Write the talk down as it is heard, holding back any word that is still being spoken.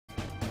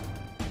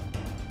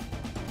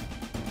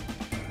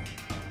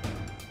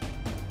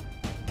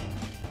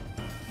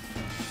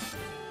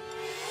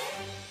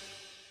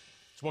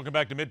So welcome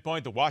back to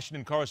MidPoint, the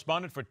Washington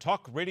correspondent for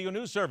Talk Radio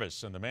News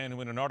Service, and the man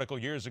who in an article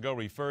years ago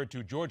referred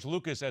to George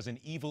Lucas as an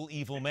evil,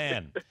 evil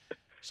man.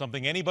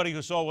 Something anybody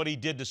who saw what he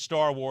did to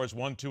Star Wars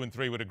 1, 2, and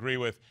 3 would agree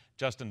with.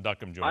 Justin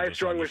Duckham joins us. I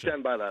strongly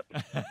stand by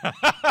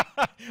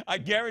that. I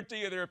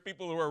guarantee you there are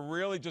people who are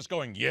really just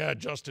going, yeah,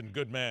 Justin,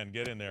 good man,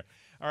 get in there.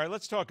 All right,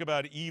 let's talk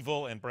about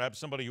evil and perhaps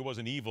somebody who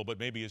wasn't evil but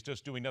maybe is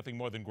just doing nothing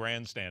more than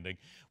grandstanding.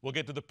 We'll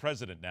get to the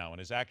president now and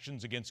his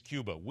actions against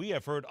Cuba. We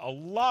have heard a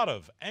lot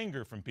of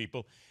anger from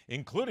people,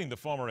 including the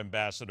former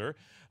ambassador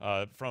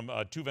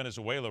to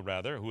Venezuela,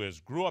 who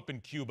grew up in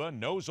Cuba,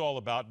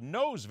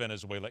 knows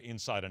Venezuela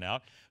inside and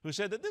out, who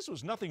said that this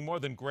was nothing more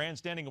than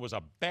grandstanding. It was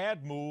a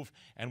bad move,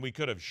 and we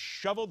could have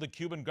shoveled the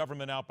Cuban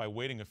government out by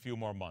waiting a few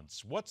more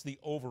months. What's the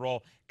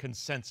overall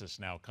consensus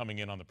now coming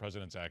in on the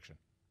president's action?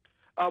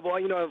 Well,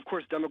 of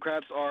course,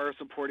 Democrats are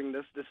supporting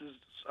this. This is,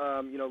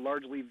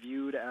 largely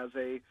viewed as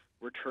a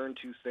return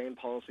to sane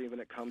policy when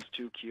it comes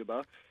to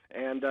Cuba.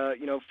 And,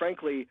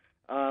 frankly,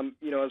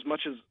 as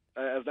much as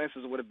nice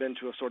as it would have been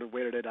to have sort of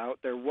waited it out,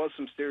 there was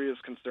some serious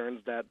concerns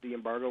that the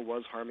embargo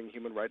was harming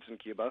human rights in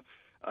Cuba.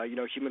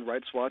 Human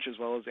Rights Watch as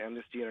well as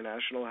Amnesty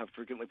International have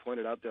frequently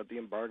pointed out that the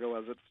embargo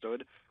as it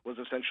stood was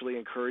essentially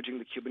encouraging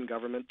the Cuban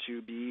government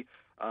to be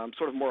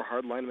sort of more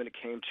hardline when it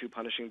came to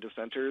punishing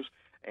dissenters.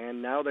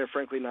 And now they're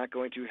frankly not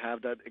going to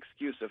have that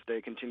excuse if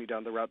they continue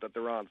down the route that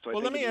they're on. So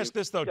let me ask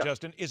this, though,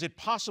 Justin. Is it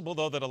possible,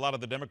 though, that a lot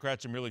of the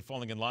Democrats are merely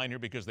falling in line here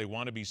because they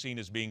want to be seen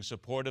as being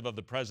supportive of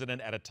the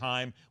president at a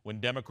time when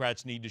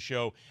Democrats need to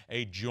show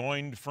a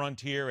joined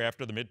front here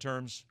after the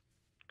midterms?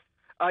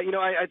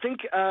 I think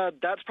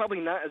that's probably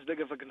not as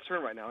big of a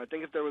concern right now. I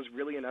think if there was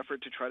really an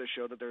effort to try to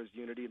show that there's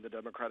unity in the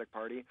Democratic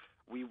Party,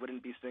 we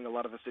wouldn't be seeing a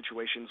lot of the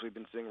situations we've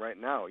been seeing right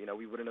now.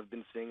 We wouldn't have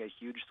been seeing a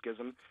huge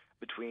schism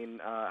between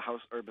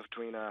House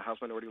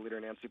Minority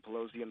Leader Nancy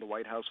Pelosi and the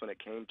White House when it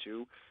came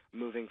to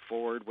moving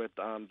forward with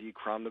the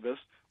omnibus.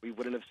 We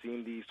wouldn't have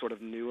seen the sort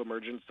of new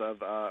emergence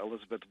of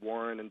Elizabeth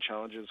Warren and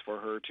challenges for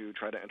her to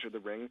try to enter the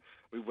ring.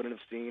 We wouldn't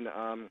have seen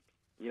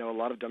a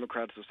lot of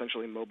Democrats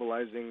essentially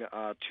mobilizing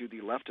to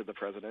the left of the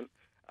president.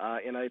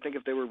 And I think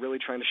if they were really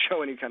trying to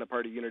show any kind of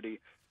party unity,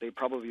 they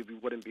probably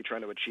wouldn't be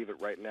trying to achieve it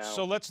right now.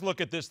 So let's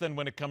look at this then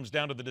when it comes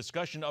down to the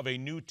discussion of a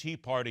new Tea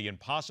Party and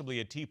possibly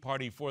a Tea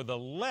Party for the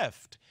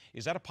left.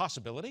 Is that a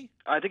possibility?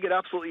 I think it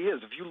absolutely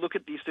is. If you look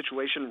at the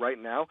situation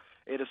right now,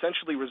 it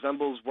essentially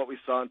resembles what we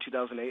saw in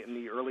 2008 in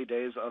the early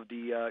days of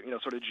the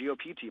sort of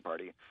GOP Tea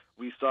Party.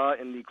 We saw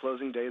in the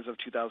closing days of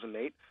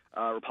 2008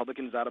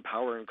 Republicans out of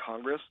power in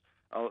Congress.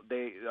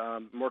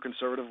 More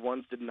conservative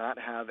ones did not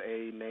have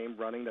a name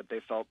running that they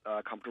felt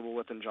comfortable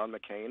with in John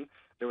McCain.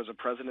 There was a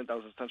president that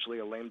was essentially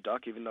a lame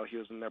duck, even though he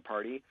was in their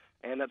party.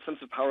 And that sense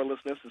of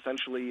powerlessness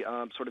essentially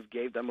sort of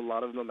gave them a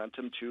lot of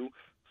momentum to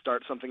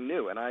start something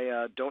new. And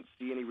I don't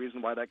see any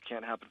reason why that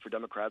can't happen for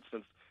Democrats,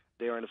 since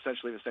they are in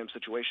essentially the same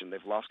situation.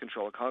 They've lost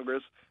control of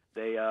Congress.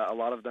 A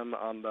lot of them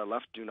on the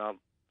left do not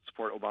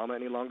support Obama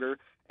any longer,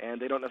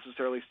 and they don't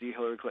necessarily see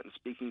Hillary Clinton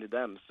speaking to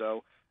them.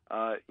 So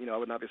I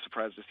would not be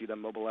surprised to see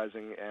them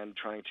mobilizing and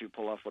trying to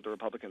pull off what the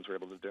Republicans were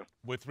able to do.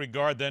 With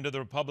regard then to the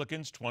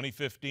Republicans,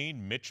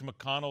 2015, Mitch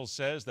McConnell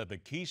says that the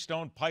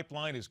Keystone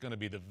Pipeline is going to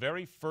be the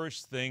very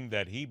first thing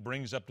that he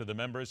brings up to the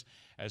members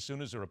as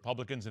soon as the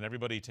Republicans and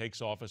everybody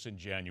takes office in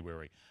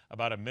January.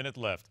 About a minute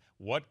left.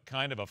 What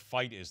kind of a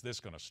fight is this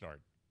going to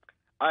start?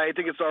 I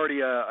think it's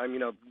already,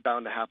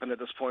 bound to happen at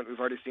this point. We've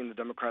already seen the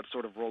Democrats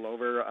sort of roll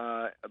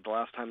over the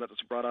last time that was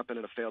brought up in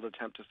a failed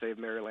attempt to save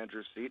Mary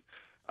Landrieu's seat.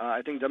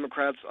 I think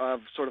Democrats have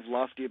sort of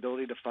lost the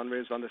ability to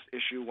fundraise on this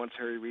issue once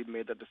Harry Reid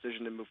made that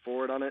decision to move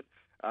forward on it,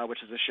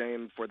 which is a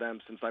shame for them,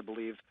 since I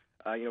believe,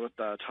 with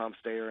Tom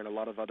Steyer and a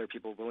lot of other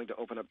people willing to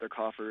open up their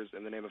coffers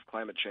in the name of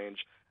climate change,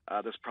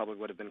 this probably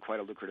would have been quite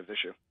a lucrative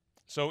issue.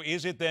 So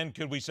is it then,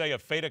 could we say, a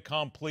fait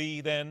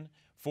accompli then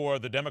for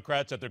the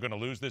Democrats that they're going to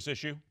lose this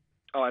issue?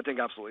 Oh, I think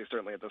absolutely,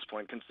 certainly at this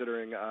point,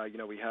 considering,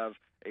 we have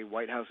a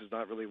White House who's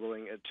not really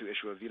willing to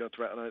issue a veto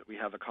threat on it. We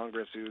have a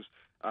Congress who's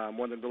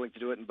more than willing to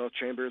do it in both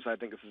chambers. I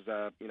think this is,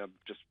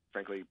 just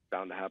frankly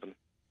bound to happen.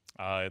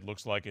 It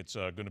looks like it's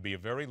going to be a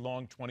very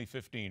long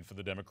 2015 for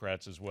the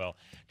Democrats as well.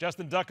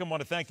 Justin Duckham, want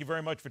to thank you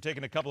very much for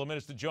taking a couple of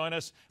minutes to join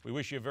us. We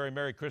wish you a very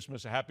Merry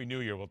Christmas, a Happy New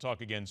Year. We'll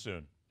talk again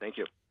soon. Thank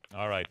you.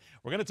 All right.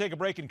 We're going to take a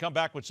break and come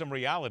back with some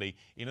reality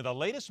into the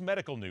latest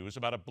medical news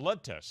about a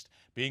blood test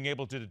being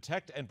able to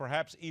detect and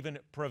perhaps even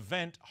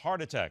prevent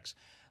heart attacks.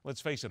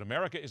 Let's face it,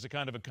 America is the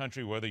kind of a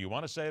country, whether you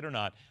want to say it or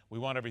not, we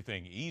want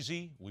everything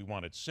easy, we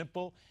want it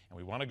simple, and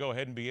we want to go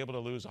ahead and be able to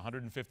lose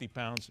 150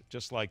 pounds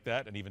just like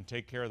that and even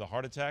take care of the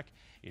heart attack.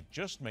 It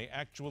just may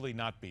actually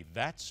not be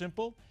that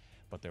simple,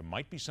 but there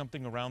might be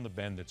something around the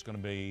bend that's going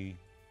to be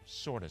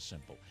sort of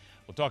simple.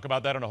 We'll talk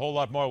about that and a whole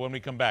lot more when we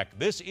come back.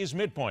 This is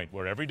MidPoint,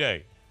 where every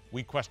day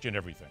we question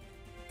everything.